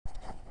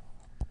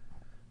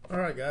All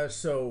right, guys.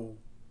 So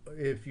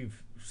if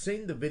you've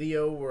seen the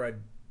video where I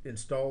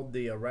installed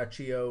the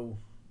Rachio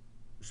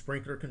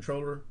sprinkler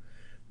controller,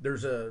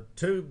 there's a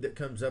tube that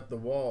comes up the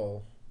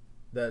wall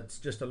that's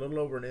just a little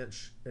over an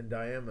inch in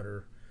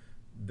diameter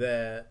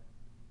that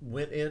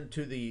went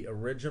into the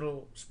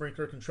original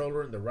sprinkler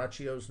controller, and the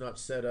Rachio's not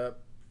set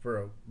up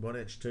for a 1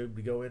 inch tube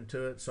to go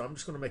into it. So I'm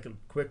just going to make a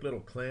quick little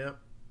clamp.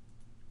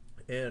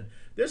 And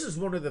this is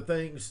one of the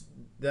things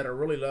that I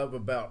really love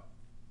about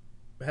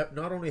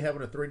not only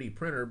having a 3D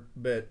printer,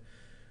 but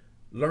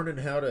learning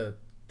how to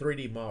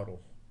 3D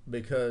model,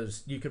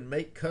 because you can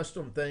make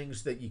custom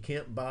things that you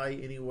can't buy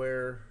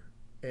anywhere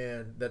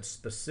and that's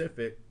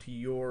specific to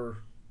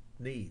your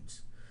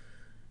needs.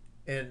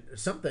 And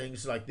some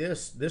things like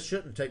this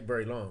shouldn't take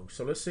very long.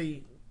 So let's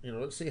see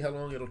how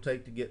long it'll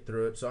take to get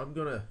through it. So I'm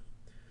gonna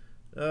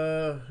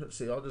let's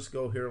see, I'll just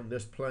go here on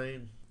this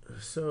plane.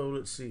 So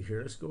let's see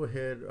here. Let's go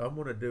ahead. I'm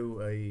gonna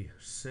do a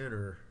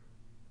center.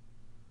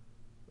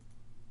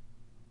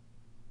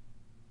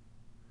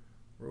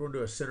 We're going to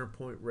do a center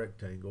point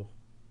rectangle.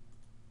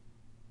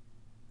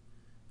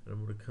 And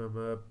I'm going to come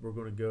up. We're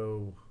going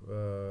to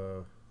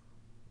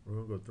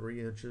go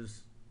 3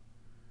 inches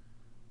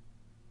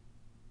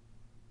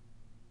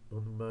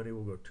on the money.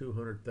 We'll go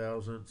 200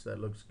 thousandths.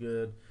 That looks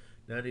good.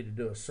 Now I need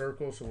to do a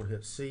circle, so I'm going to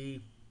hit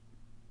C.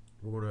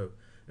 We're going to,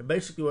 and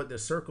basically what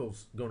this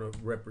circle's going to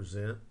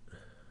represent,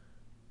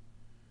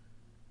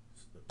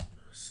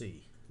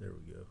 C, there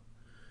we go,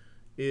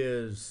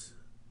 is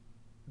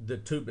the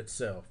tube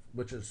itself,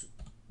 which is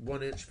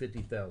 1 inch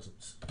 50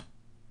 thousandths.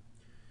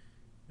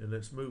 And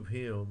let's move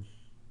him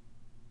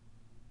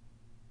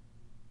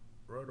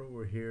right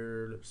over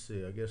here. Let's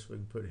see, I guess we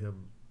can put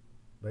him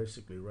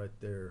basically right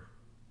there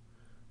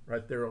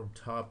on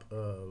top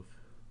of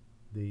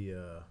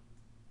the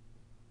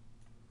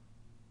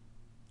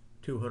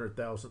 200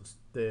 thousandths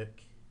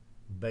thick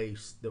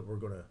base that we're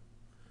going to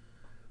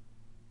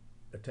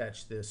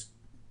attach this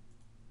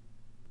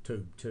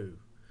tube to.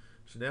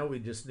 So now we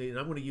just need, and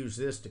I'm going to use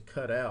this to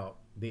cut out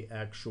the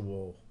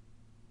actual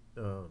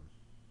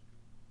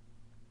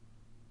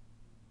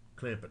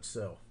clamp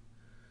itself.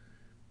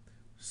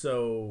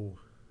 So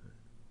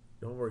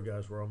don't worry,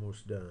 guys, we're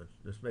almost done.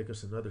 Let's make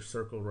us another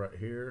circle right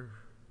here.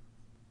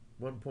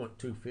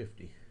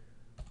 1.250.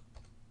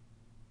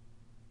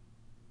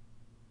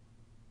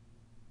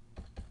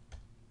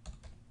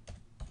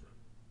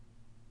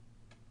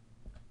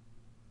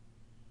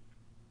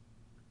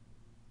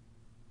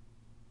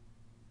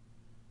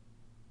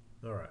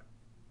 All right.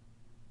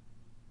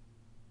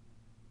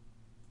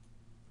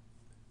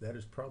 That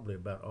is probably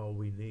about all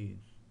we need.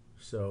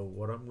 So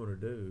what I'm going to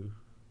do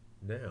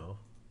now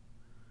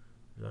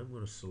is I'm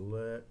going to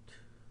select,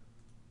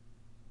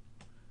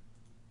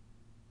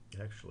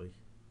 actually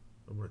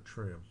I'm going to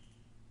trim.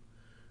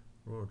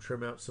 We're going to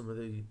trim out some of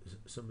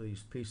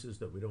these pieces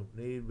that we don't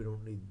need. We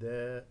don't need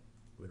that.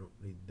 We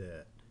don't need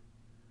that.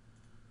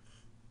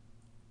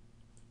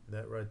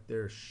 That right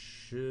there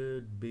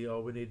should be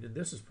all we need. And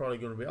this is probably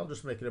going to be, I'll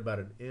just make it about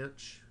an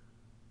inch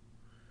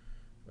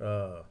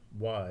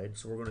wide.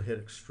 So we're going to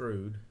hit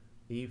extrude,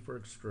 E for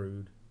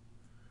extrude.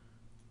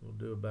 We'll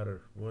do about a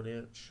 1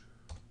 inch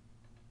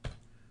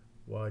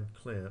wide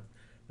clamp.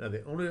 Now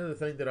the only other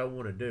thing that I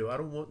want to do, I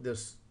don't want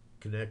this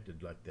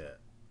connected like that.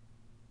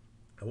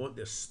 I want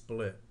this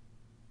split.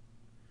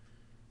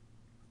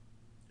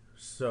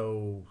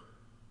 So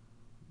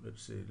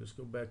let's see, let's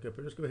go back up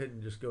here. Let's go ahead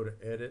and just go to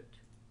edit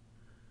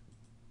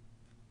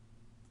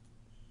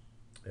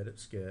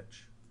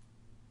sketch,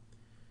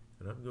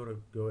 and I'm going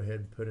to go ahead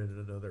and put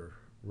in another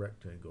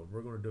rectangle.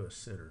 We're going to do a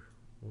center.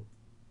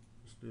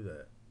 Let's do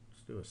that.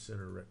 Let's do a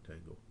center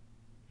rectangle.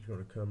 Just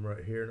going to come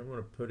right here, and I'm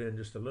going to put in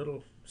just a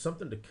little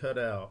something to cut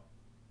out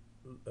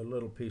a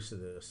little piece of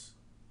this.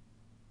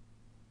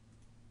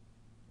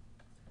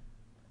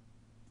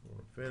 We're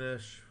going to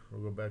finish.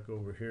 We'll go back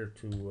over here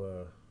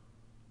to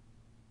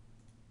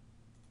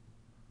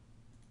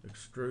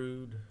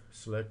extrude,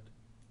 select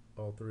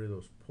all three of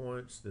those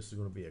points. This is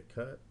going to be a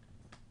cut,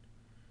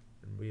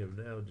 and we have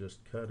now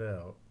just cut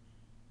out.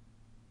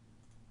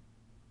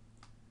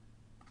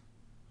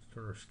 Let's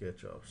turn our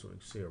sketch off so we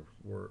can see our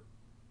work.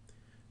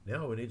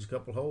 Now we need a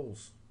couple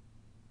holes.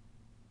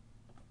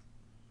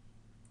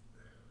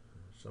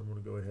 So I'm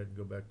going to go ahead and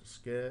go back to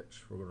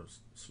sketch. We're going to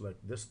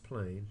select this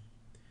plane,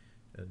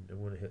 and I'm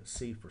going to hit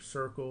C for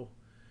circle,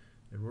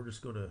 and we're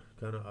just going to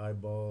kind of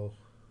eyeball,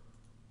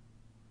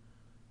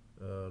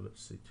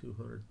 let's see,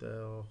 200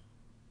 thou.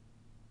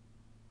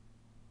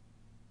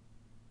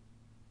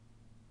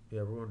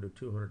 Yeah, we're going to do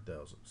 200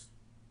 thousandths.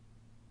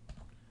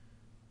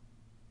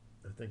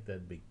 I think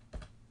that'd be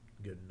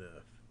good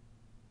enough.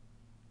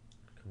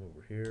 Come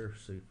over here,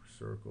 C for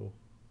circle.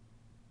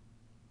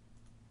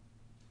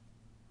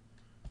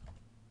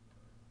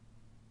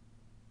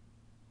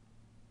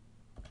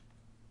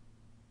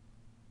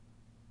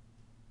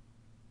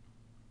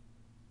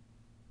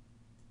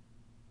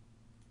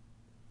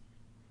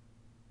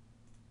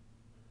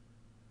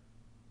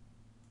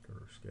 Turn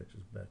our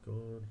sketches back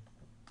on.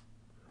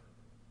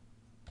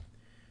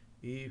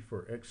 E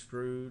for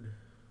extrude.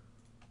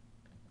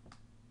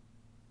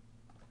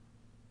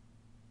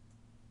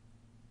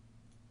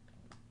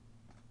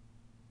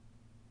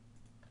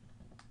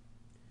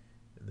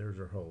 there's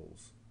our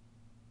holes.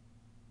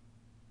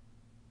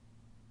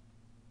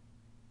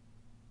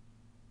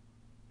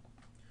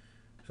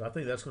 So I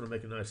think that's going to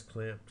make a nice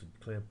clamp to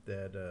clamp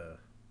that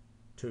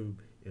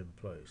tube in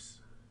place.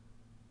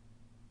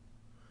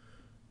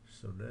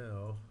 So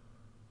now,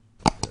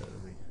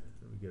 let me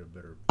get a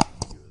better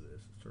view of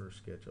this. Let's turn our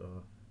sketch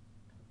off.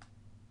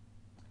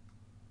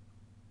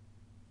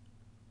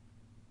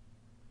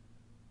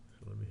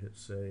 So let me hit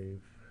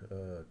save.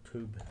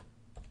 Tube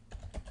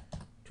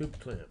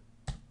clamp.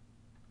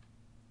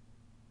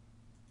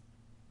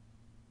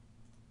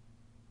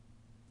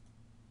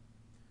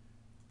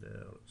 Now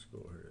let's go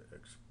here to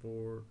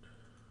export.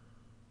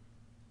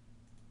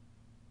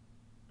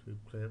 Tube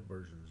clamp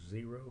version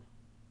 0.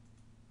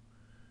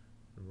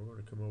 And we're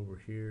going to come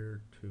over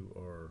here to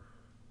our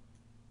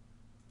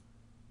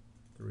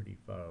 3D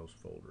files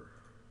folder.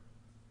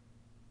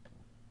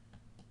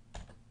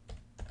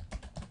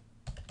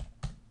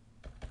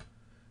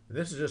 And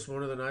this is just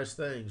one of the nice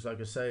things, like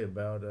I say,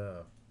 about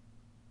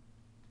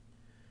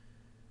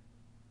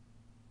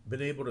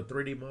being able to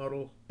 3D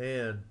model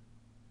and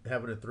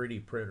having a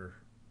 3D printer.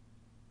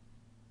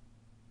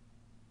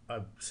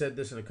 I've said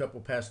this in a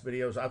couple past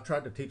videos. I've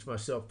tried to teach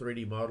myself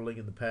 3D modeling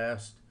in the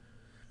past.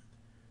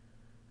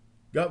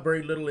 Got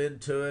very little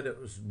into it. It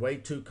was way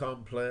too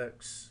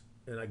complex,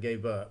 and I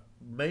gave up.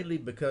 Mainly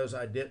because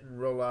I didn't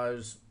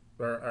realize,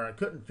 or I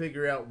couldn't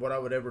figure out what I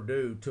would ever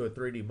do to a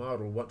 3D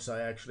model once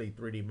I actually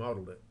 3D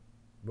modeled it.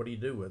 What do you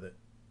do with it?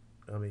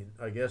 I mean,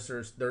 I guess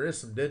there is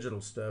some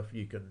digital stuff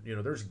you can,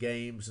 there's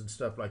games and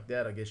stuff like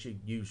that. I guess you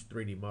use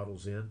 3D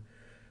models in.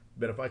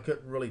 But if I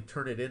couldn't really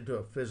turn it into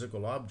a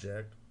physical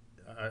object,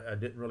 I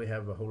didn't really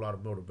have a whole lot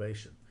of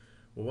motivation.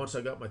 Well, once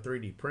I got my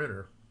 3D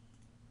printer,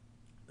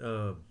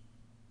 I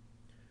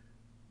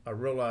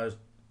realized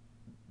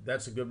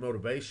that's a good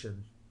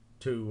motivation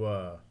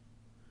to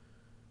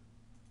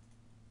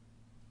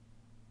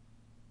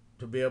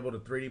be able to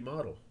 3D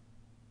model.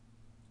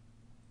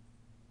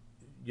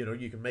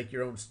 You can make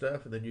your own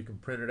stuff, and then you can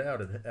print it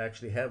out and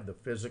actually have the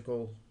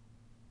physical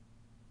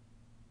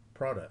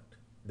product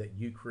that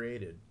you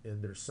created.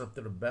 And there's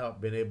something about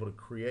being able to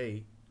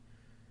create,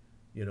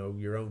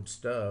 your own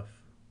stuff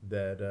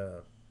that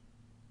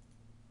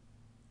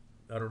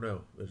I don't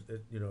know.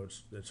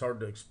 It's hard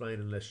to explain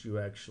unless you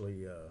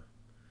actually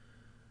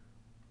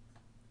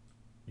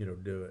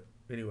do it.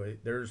 Anyway,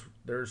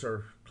 there's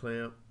our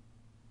clamp.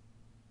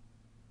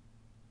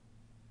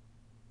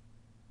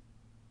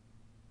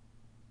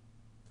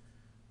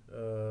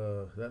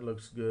 That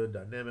looks good.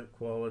 Dynamic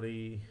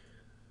quality.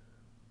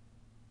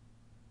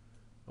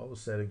 All the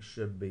settings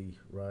should be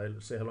right.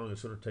 Let's see how long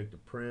it's going to take to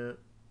print.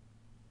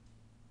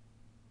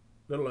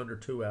 A little under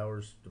 2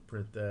 hours to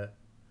print that.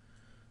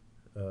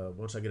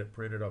 Once I get it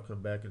printed, I'll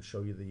come back and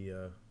show you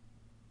the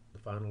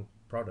final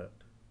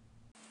product.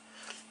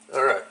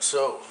 All right,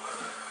 so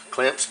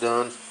clamp's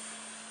done.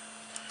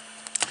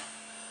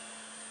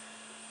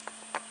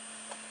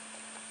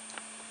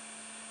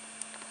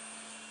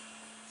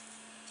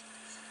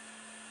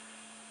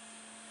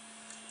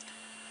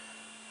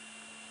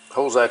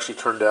 Holes actually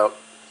turned out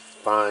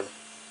fine.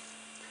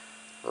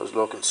 I was a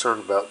little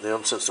concerned about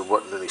them since there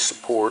wasn't any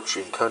supports.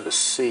 You can kind of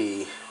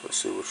see, let's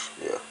see which,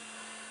 yeah.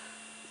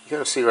 You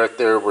kind of see right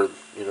there where,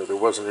 there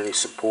wasn't any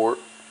support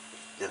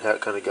and how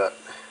it kind of got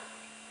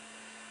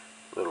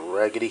a little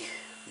raggedy.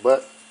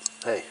 But,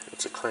 hey,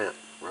 it's a clamp,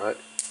 right?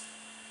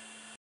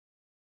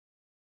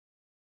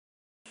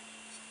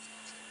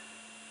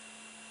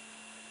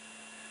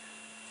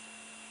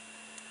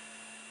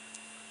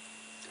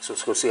 So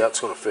let's go see how it's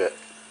going to fit.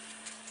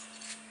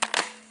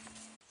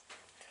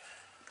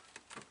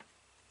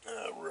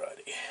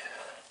 Alrighty.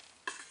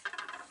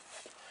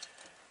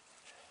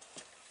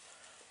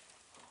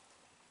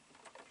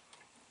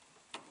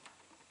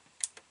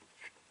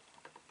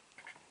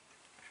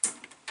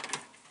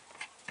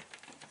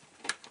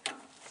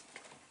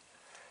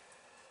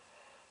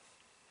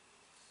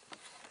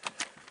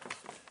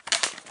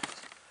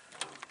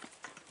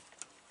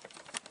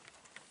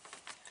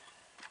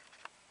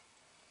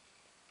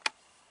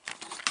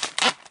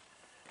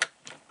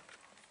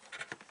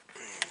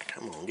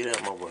 Come on, get out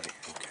of my way. Okay.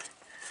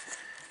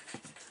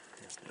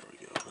 There we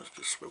go. Let's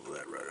just swivel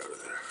that right out of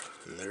there.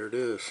 And there it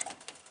is.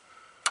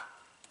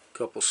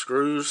 Couple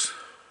screws.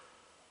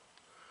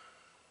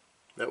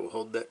 That will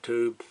hold that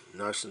tube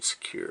nice and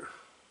secure.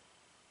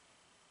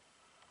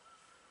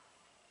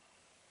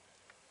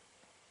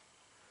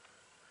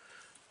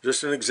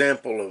 Just an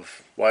example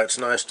of why it's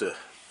nice to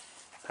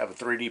have a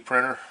 3D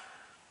printer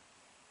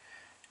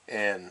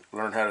and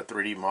learn how to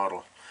 3D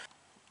model.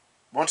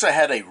 Once I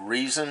had a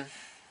reason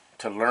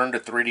to learn to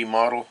 3D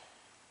model,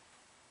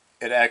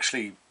 it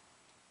actually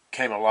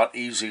came a lot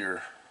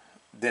easier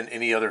than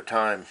any other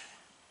time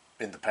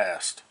in the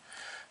past,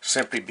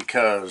 simply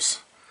because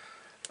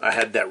I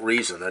had that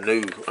reason. I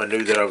knew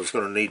that I was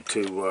going to need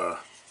to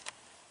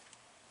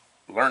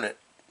learn it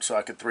so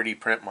I could 3D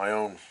print my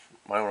own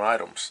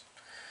items.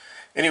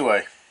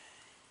 Anyway,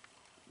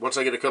 once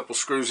I get a couple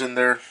screws in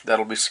there,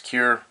 that'll be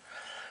secure,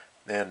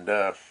 and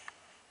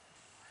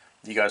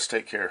you guys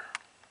take care.